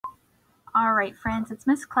All right, friends, it's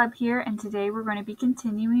Miss Club here, and today we're going to be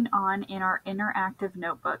continuing on in our interactive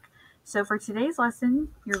notebook. So for today's lesson,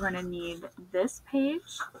 you're going to need this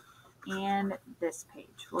page and this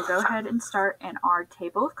page. We'll go ahead and start in our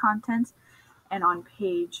table of contents, and on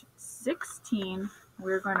page 16,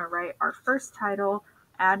 we're going to write our first title,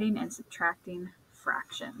 Adding and Subtracting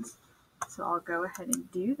Fractions. So I'll go ahead and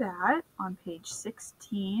do that on page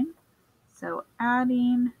 16. So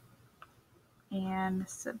adding and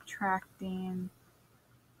subtracting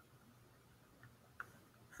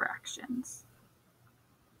fractions.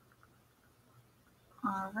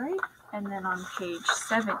 All right, and then on page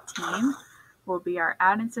 17 will be our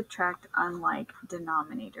add and subtract unlike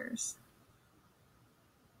denominators.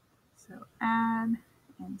 So add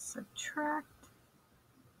and subtract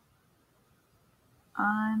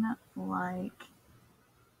unlike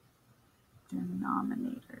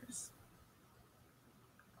denominators.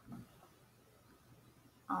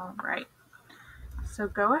 All right. So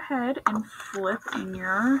go ahead and flip in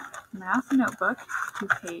your math notebook to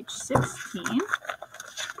page 16,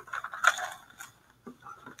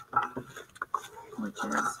 which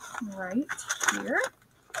is right here.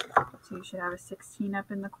 So you should have a 16 up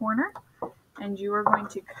in the corner, and you are going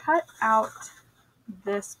to cut out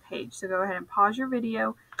this page. So go ahead and pause your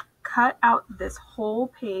video, cut out this whole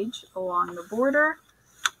page along the border,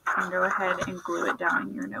 and go ahead and glue it down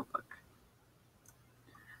in your notebook.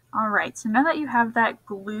 All right, so now that you have that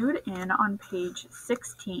glued in on page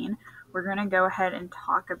 16, we're going to go ahead and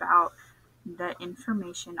talk about the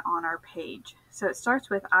information on our page. So it starts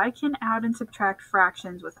with, I can add and subtract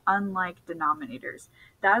fractions with unlike denominators.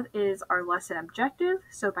 That is our lesson objective.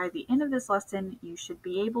 So by the end of this lesson, you should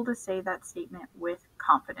be able to say that statement with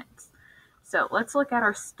confidence. So let's look at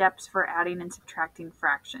our steps for adding and subtracting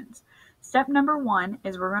fractions. Step number 1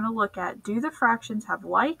 is we're going to look at, do the fractions have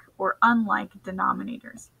like or unlike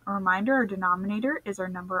denominators? A reminder, our denominator is our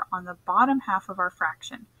number on the bottom half of our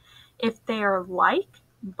fraction. If they are like,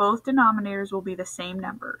 both denominators will be the same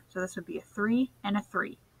number. So this would be a 3 and a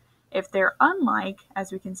 3. If they're unlike,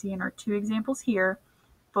 as we can see in our two examples here,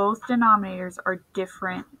 both denominators are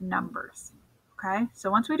different numbers. Okay,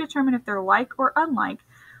 so once we determine if they're like or unlike,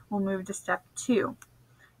 we'll move to step 2.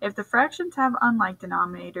 If the fractions have unlike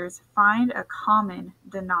denominators, find a common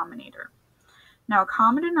denominator. Now, a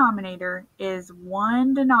common denominator is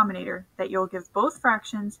one denominator that you'll give both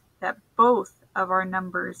fractions that both of our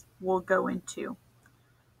numbers will go into.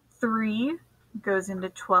 3 goes into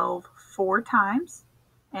 12 4 times,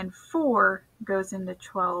 and 4 goes into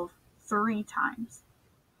 12 3 times.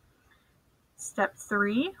 Step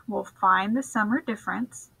 3, we'll find the sum or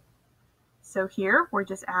difference. So here, we're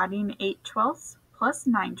just adding 8/12 plus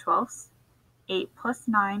 9/12. 8 plus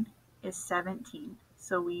 9 is 17.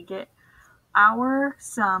 So we get our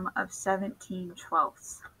sum of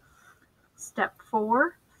 17/12. Step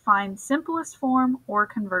 4, find simplest form or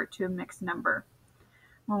convert to a mixed number.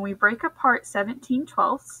 When we break apart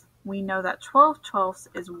 17/12, we know that 12/12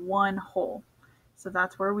 is one whole. So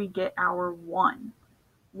that's where we get our 1.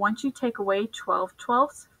 Once you take away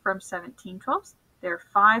 12/12 from 17/12, there are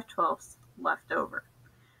 5/12 left over.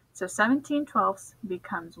 So 17/12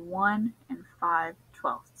 becomes 1 and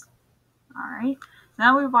 5/12. All right,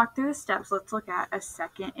 now we've walked through the steps. Let's look at a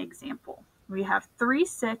second example. We have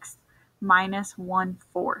 3/6 minus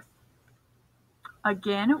 1/4.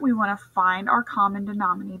 Again, we want to find our common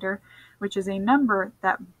denominator, which is a number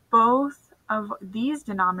that both of these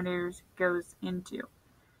denominators goes into.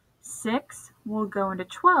 6 will go into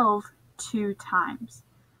 12 2 times.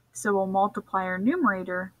 So we'll multiply our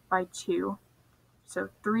numerator by 2. So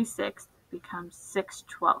 3/6 becomes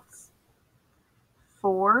 6/12.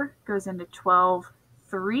 4 goes into 12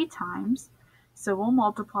 3 times. So we'll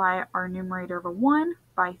multiply our numerator of a 1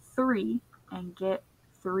 by 3 and get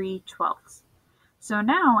 3/12. So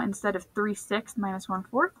now, instead of 3/6 minus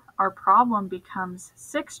 1/4, our problem becomes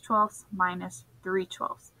 6/12 minus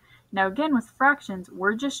 3/12. Now again, with fractions,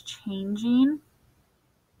 we're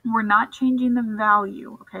not changing the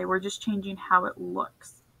value, okay? We're just changing how it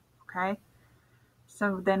looks, okay?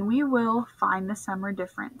 So then we will find the sum or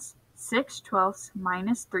difference. 6/12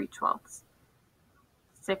 minus 3/12.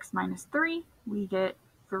 6 minus 3, we get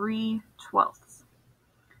 3/12.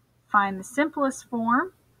 Find the simplest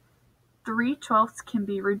form. 3/12 can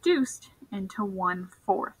be reduced into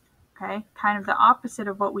 1/4, okay? Kind of the opposite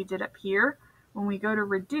of what we did up here. When we go to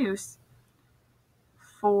reduce,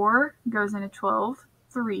 4 goes into 12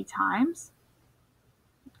 3 times,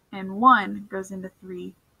 and 1 goes into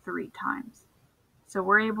 3 3 times. So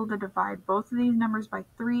we're able to divide both of these numbers by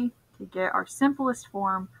 3 to get our simplest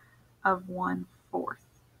form of 1/4.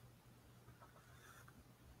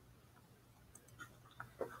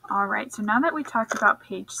 All right, so now that we talked about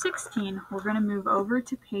page 16, we're going to move over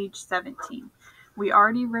to page 17. We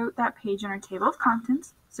already wrote that page in our table of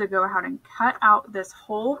contents, so go ahead and cut out this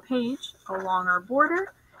whole page along our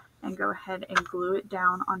border and go ahead and glue it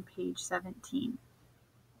down on page 17.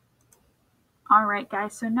 All right,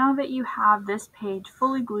 guys, so now that you have this page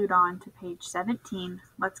fully glued on to page 17,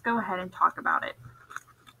 let's go ahead and talk about it.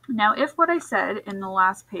 Now, if what I said in the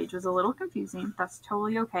last page was a little confusing, that's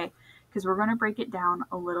totally okay, because we're going to break it down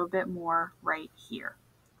a little bit more right here.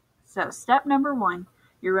 So step number 1,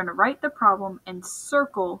 you're going to write the problem and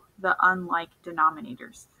circle the unlike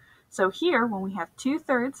denominators. So here, when we have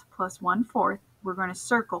 2/3 plus 1/4, we're going to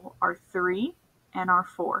circle our 3 and our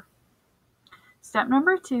 4. Step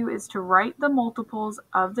number 2 is to write the multiples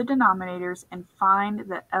of the denominators and find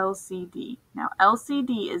the LCD. Now,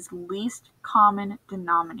 LCD is least common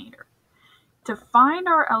denominator. To find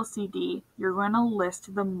our LCD, you're going to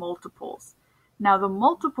list the multiples. Now, the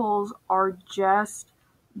multiples are just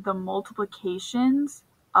the multiplications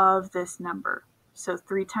of this number. So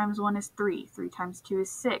 3 times 1 is 3, 3 times 2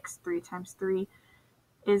 is 6, 3 times 3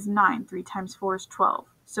 is 9, 3 times 4 is 12.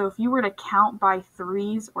 So if you were to count by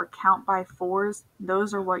 3s or count by 4s,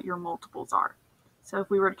 those are what your multiples are. So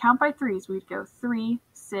if we were to count by 3s, we'd go 3,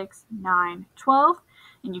 6, 9, 12,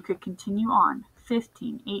 and you could continue on,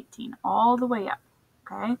 15, 18, all the way up,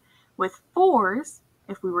 okay? With 4s,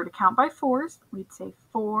 if we were to count by 4s, we'd say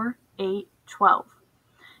 4, 8, 12.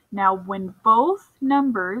 Now, when both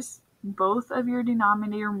numbers, both of your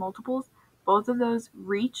denominator multiples, both of those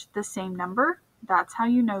reach the same number, that's how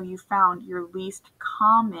you know you found your least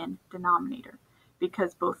common denominator,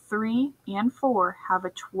 because both 3 and 4 have a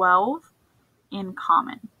 12 in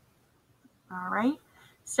common. All right.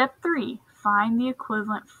 Step 3, find the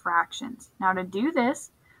equivalent fractions. Now to do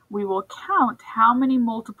this, we will count how many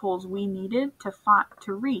multiples we needed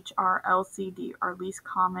to reach our LCD, our least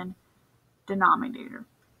common denominator.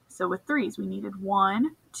 So with 3s, we needed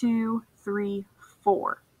 1, 2, 3,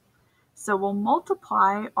 4. So we'll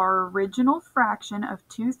multiply our original fraction of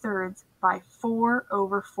 2/3 by 4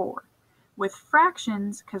 over 4. With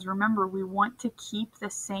fractions, because remember, we want to keep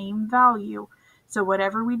the same value, so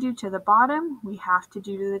whatever we do to the bottom, we have to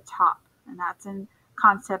do to the top. And that's a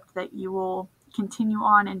concept that you will continue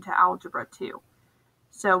on into algebra too.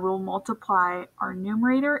 So we'll multiply our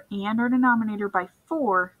numerator and our denominator by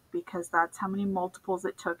 4 because that's how many multiples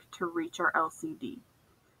it took to reach our LCD.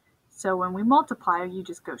 So when we multiply, you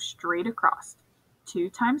just go straight across. 2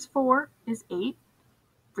 times 4 is 8.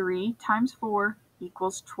 3 times 4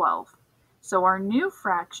 equals 12. So our new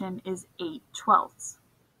fraction is 8/12.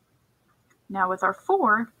 Now with our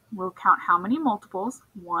 4, we'll count how many multiples.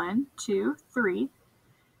 1, 2, 3.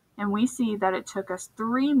 And we see that it took us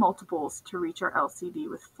 3 multiples to reach our LCD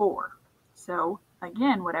with 4. So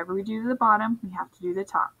again, whatever we do to the bottom, we have to do the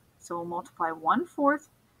top. So we'll multiply 1/4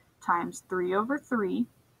 times 3 over 3.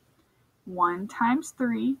 1 times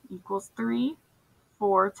 3 equals 3.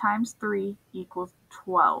 4 times 3 equals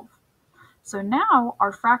 12. So now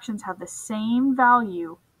our fractions have the same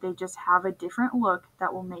value, they just have a different look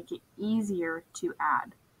that will make it easier to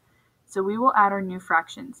add. So we will add our new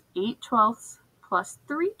fractions. 8/12 plus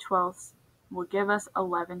 3/12 will give us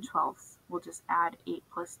 11/12. We'll just add 8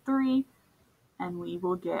 plus 3 and we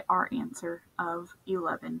will get our answer of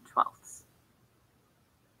 11/12.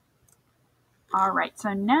 All right,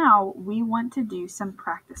 so now we want to do some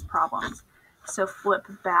practice problems. So flip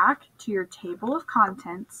back to your table of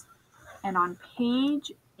contents, and on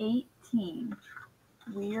page 18,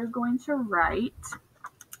 we are going to write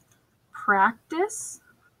practice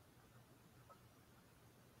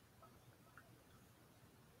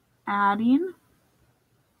adding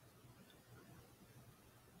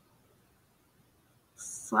 /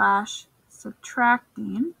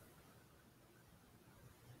 subtracting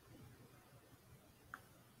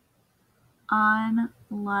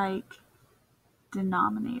unlike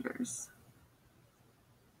denominators.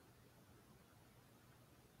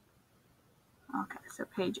 Okay, so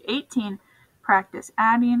page 18, practice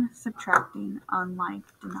adding, subtracting unlike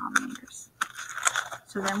denominators.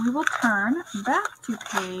 So then we will turn back to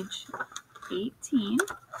page 18.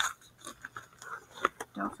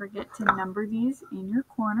 Don't forget to number these in your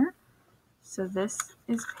corner. So this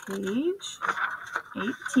is page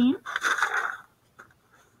 18.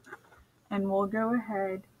 And we'll go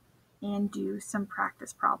ahead and do some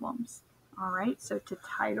practice problems. All right, so to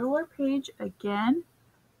title our page again,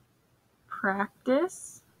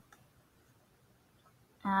 practice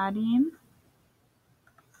adding,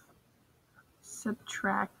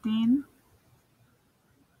 subtracting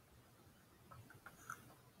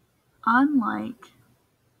unlike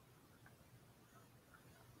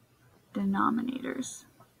denominators.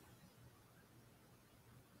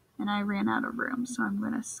 and I ran out of room, so I'm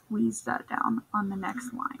going to squeeze that down on the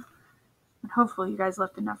next line. And hopefully you guys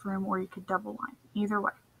left enough room, or you could double line. Either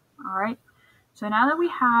way. All right. So now that we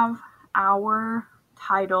have our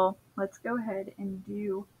title, let's go ahead and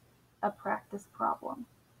do a practice problem.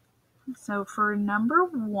 So for number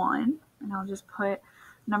 1, and I'll just put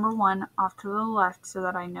number 1 off to the left so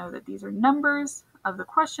that I know that these are numbers of the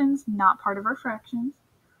questions, not part of our fractions.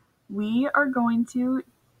 We are going to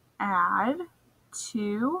add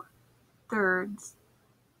 2/3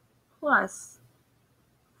 plus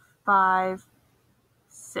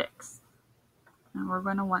 5/6. And we're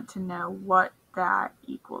going to want to know what that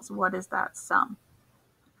equals. What is that sum?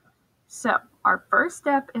 So our first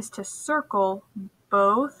step is to circle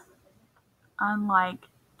both unlike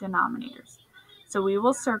denominators. So we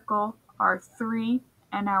will circle our 3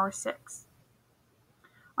 and our 6.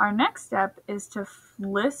 Our next step is to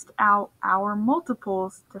list out our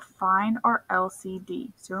multiples to find our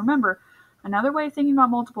LCD. So remember, another way of thinking about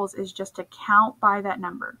multiples is just to count by that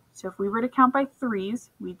number. So if we were to count by 3s,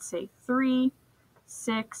 we'd say 3,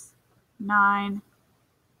 6, 9,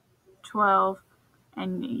 12,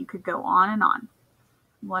 and you could go on and on.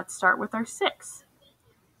 Let's start with our 6.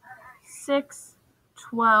 6,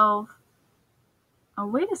 12. Oh,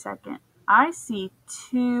 wait a second. I see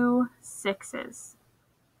 2 6s.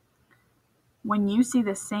 When you see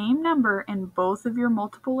the same number in both of your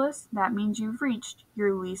multiple lists, that means you've reached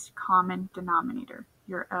your least common denominator,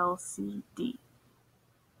 your LCD.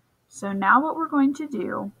 So now what we're going to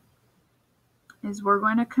do is we're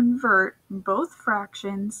going to convert both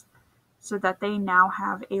fractions so that they now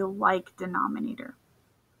have a like denominator.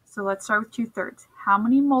 So let's start with 2/3. How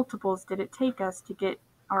many multiples did it take us to get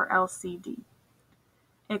our LCD?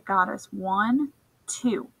 It got us 1,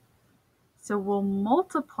 2. So we'll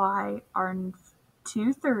multiply our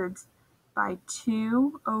 2/3 by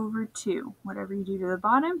 2/2. Whatever you do to the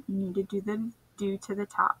bottom, you need to do to the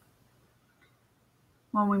top.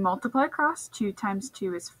 When we multiply across, 2 times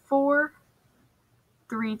 2 is 4.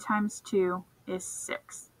 3 times 2 is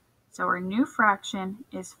 6. So our new fraction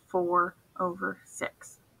is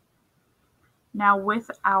 4/6. Now with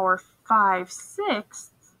our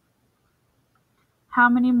 5/6, how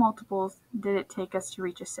many multiples did it take us to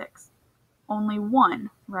reach a 6? Only 1,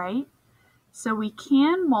 right? So we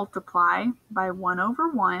can multiply by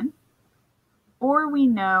 1/1, or we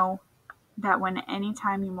know that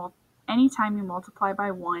anytime you multiply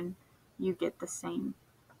by 1, you get the same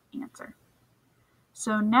answer.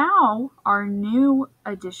 So now our new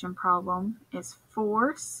addition problem is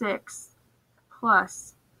 4/6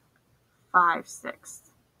 plus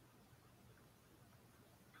 5/6.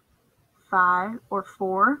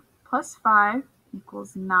 4 plus 5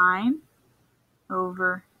 equals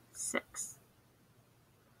 9/6.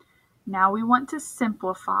 Now we want to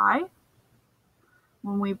simplify.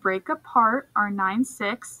 When we break apart our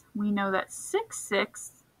 9/6, we know that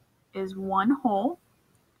 6/6 is 1 whole.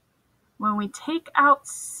 When we take out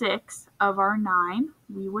 6 of our 9,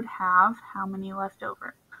 we would have how many left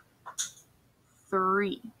over?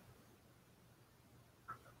 3.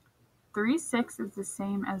 3/6 is the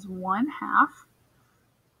same as 1/2.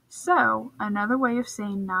 So another way of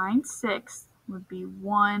saying 9/6 would be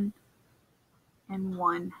 1 and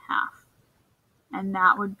 1/2. And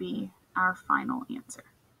that would be our final answer.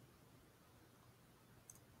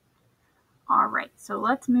 All right, so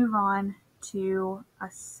let's move on to a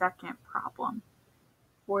second problem.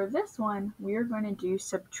 For this one, we're going to do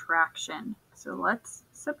subtraction. So let's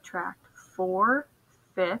subtract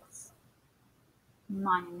 4/5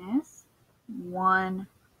 minus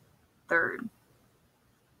 1/3.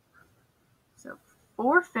 So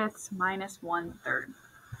 4/5 minus 1/3.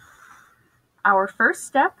 Our first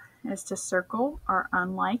step is to circle our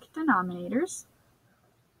unlike denominators,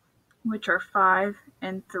 which are 5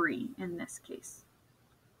 and 3 in this case.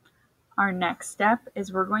 Our next step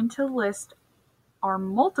is we're going to list our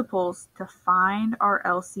multiples to find our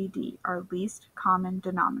LCD, our least common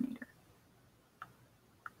denominator.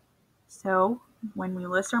 So when we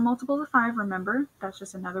list our multiples of 5, remember, that's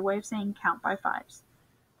just another way of saying count by 5s.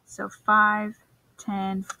 So 5,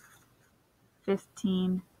 10,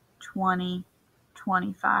 15, 20,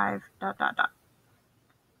 25, ...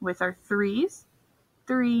 With our 3s,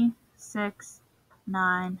 3, 6,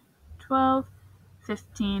 9, 12,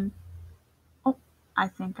 15. Oh, I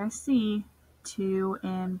think I see 2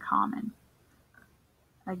 in common.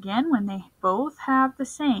 Again, when they both have the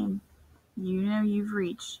same, you know you've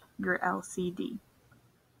reached your LCD.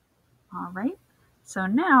 All right, so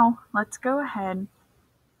now let's go ahead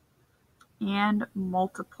and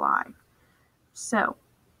multiply. So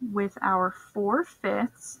with our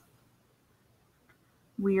 4/5,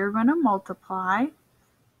 we are going to multiply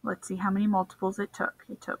Let's see how many multiples it took.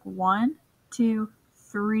 It took 1, 2,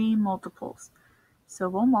 3 multiples. So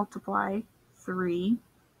we'll multiply 3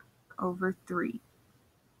 over 3.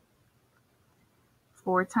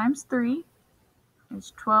 4 times 3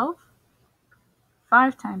 is 12.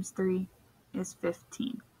 5 times 3 is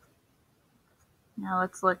 15. Now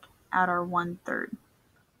let's look at our 1/3.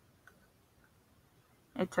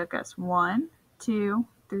 It took us 1, 2,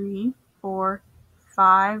 3, 4,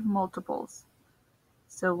 5 multiples.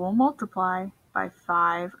 So we'll multiply by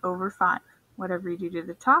 5 over 5. Whatever you do to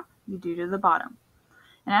the top, you do to the bottom.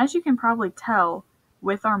 And as you can probably tell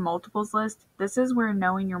with our multiples list, this is where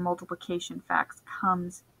knowing your multiplication facts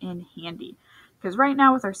comes in handy. Because right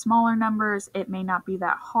now with our smaller numbers, it may not be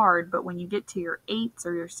that hard, but when you get to your 8s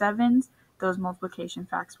or your 7s, those multiplication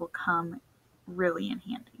facts will come really in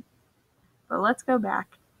handy. But let's go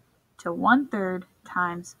back to 1/3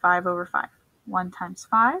 times 5 over 5. 1 times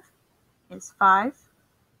 5 is 5.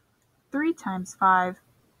 3 times 5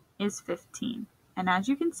 is 15. And as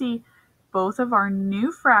you can see, both of our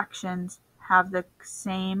new fractions have the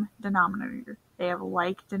same denominator. They have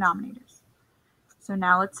like denominators. So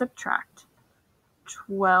now let's subtract.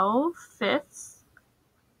 12 fifths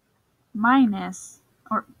minus,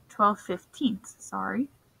 or 12 fifteenths, sorry,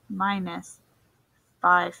 minus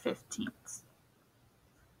 5 fifteenths.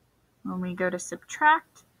 When we go to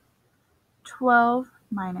subtract, 12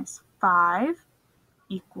 minus 5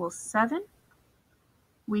 equals 7.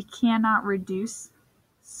 We cannot reduce,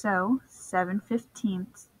 so 7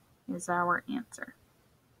 fifteenths is our answer.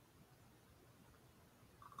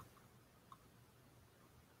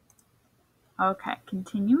 Okay,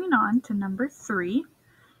 continuing on to number 3,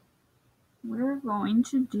 we're going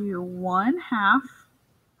to do 1/2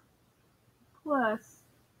 plus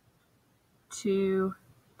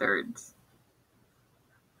 2/3.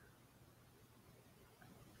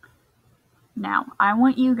 Now, I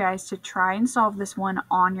want you guys to try and solve this one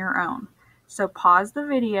on your own. So pause the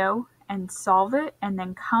video and solve it, and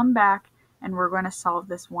then come back and we're going to solve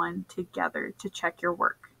this one together to check your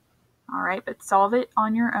work. All right, but solve it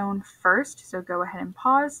on your own first. So go ahead and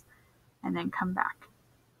pause and then come back.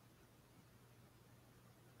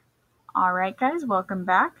 All right, guys, welcome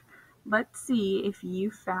back. Let's see if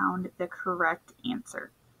you found the correct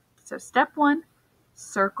answer. So step 1,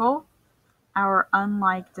 circle our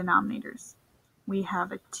unlike denominators. We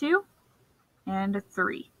have a 2 and a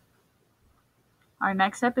 3. Our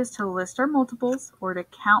next step is to list our multiples or to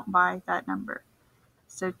count by that number.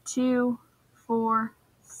 So 2, 4,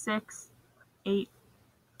 6, 8,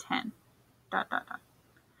 10, ...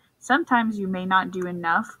 Sometimes you may not do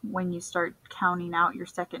enough when you start counting out your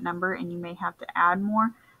second number and you may have to add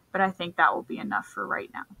more, but I think that will be enough for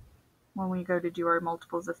right now. When we go to do our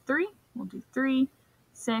multiples of 3, we'll do 3,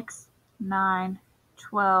 6, 9,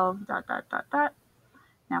 12, ...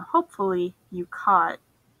 Now hopefully you caught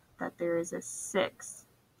that there is a 6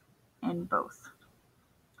 in both.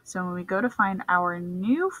 So when we go to find our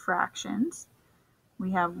new fractions,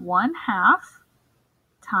 we have 1/2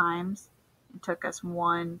 times, it took us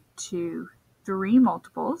 1, 2, 3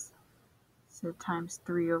 multiples, so times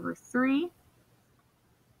 3 over 3.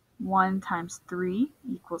 1 times 3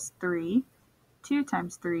 equals 3. 2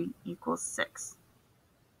 times 3 equals 6.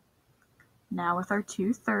 Now with our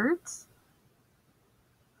 2/3,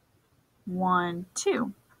 1,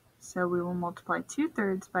 2. So we will multiply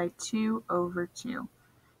 2/3 by 2 over 2.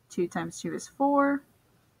 2 times 2 is 4.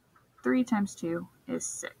 3 times 2 is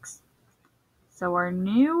 6. So our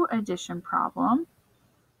new addition problem,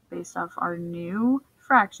 based off our new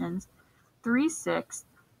fractions, 3/6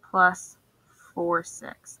 plus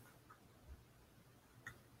 4/6.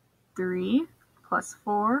 3 plus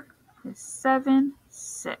 4 is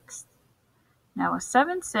 7/6. Now with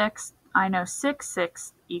 7/6, I know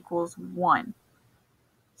 6/6 equals 1.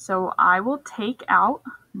 So I will take out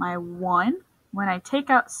my 1. When I take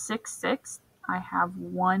out 6/6, I have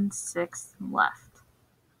 1/6 left.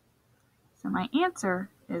 So my answer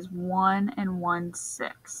is 1 and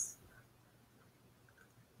 1/6.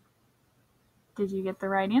 Did you get the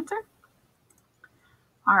right answer?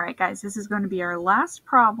 All right, guys, this is going to be our last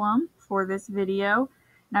problem for this video,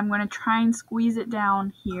 and I'm going to try and squeeze it down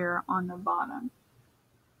here on the bottom.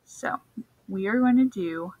 So we are going to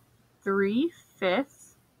do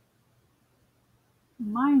 3/5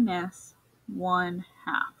 minus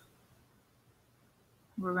 1/2.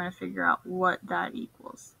 We're going to figure out what that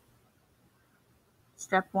equals.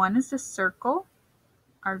 Step 1 is to circle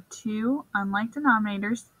our two unlike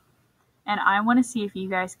denominators, and I want to see if you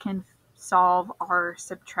guys can solve our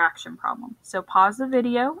subtraction problem. So pause the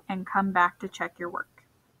video and come back to check your work.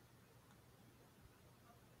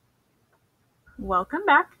 Welcome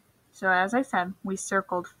back. So as I said, we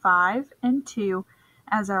circled 5 and 2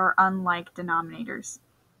 as our unlike denominators.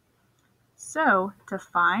 So to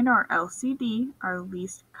find our LCD, our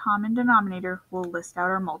least common denominator, we'll list out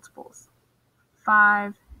our multiples.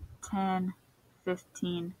 5, 10,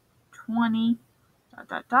 15, 20, ...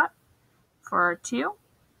 For our 2,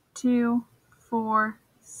 2, 4,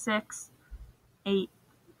 6, 8,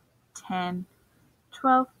 10,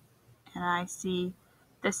 12, and I see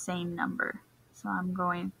the same number. So I'm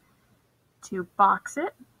going to box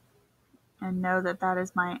it and know that that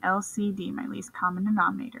is my LCD, my least common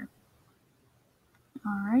denominator.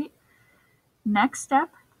 All right. Next step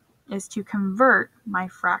is to convert my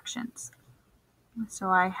fractions. So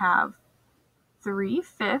I have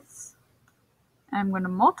 3/5. I'm going to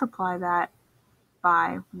multiply that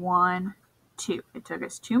by 1, 2. It took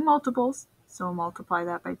us 2 multiples, so we'll multiply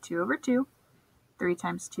that by 2 over 2. 3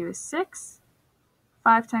 times 2 is 6.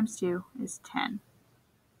 5 times 2 is 10.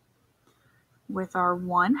 With our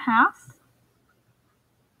 1/2,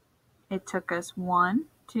 it took us 1,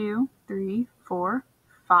 2, 3, 4,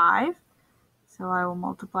 5. So I will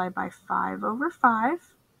multiply by 5 over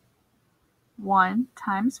 5. 1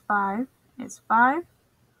 times 5 is 5.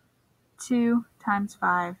 2 times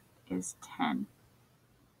 5 is 10.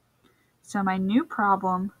 So my new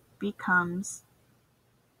problem becomes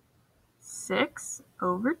 6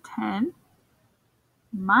 over 10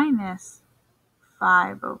 minus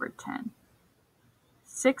 5 over 10.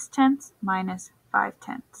 6/10 minus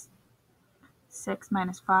 5/10. 6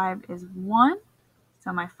 minus 5 is 1,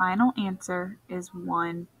 so my final answer is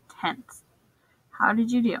 1/10. How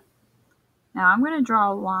did you do? Now I'm going to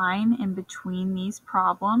draw a line in between these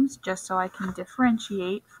problems just so I can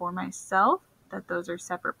differentiate for myself that those are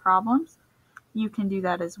separate problems. You can do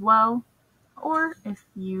that as well, or if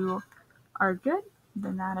you are good,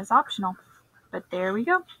 then that is optional. But there we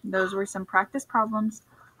go. Those were some practice problems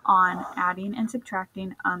on adding and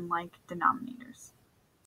subtracting unlike denominators.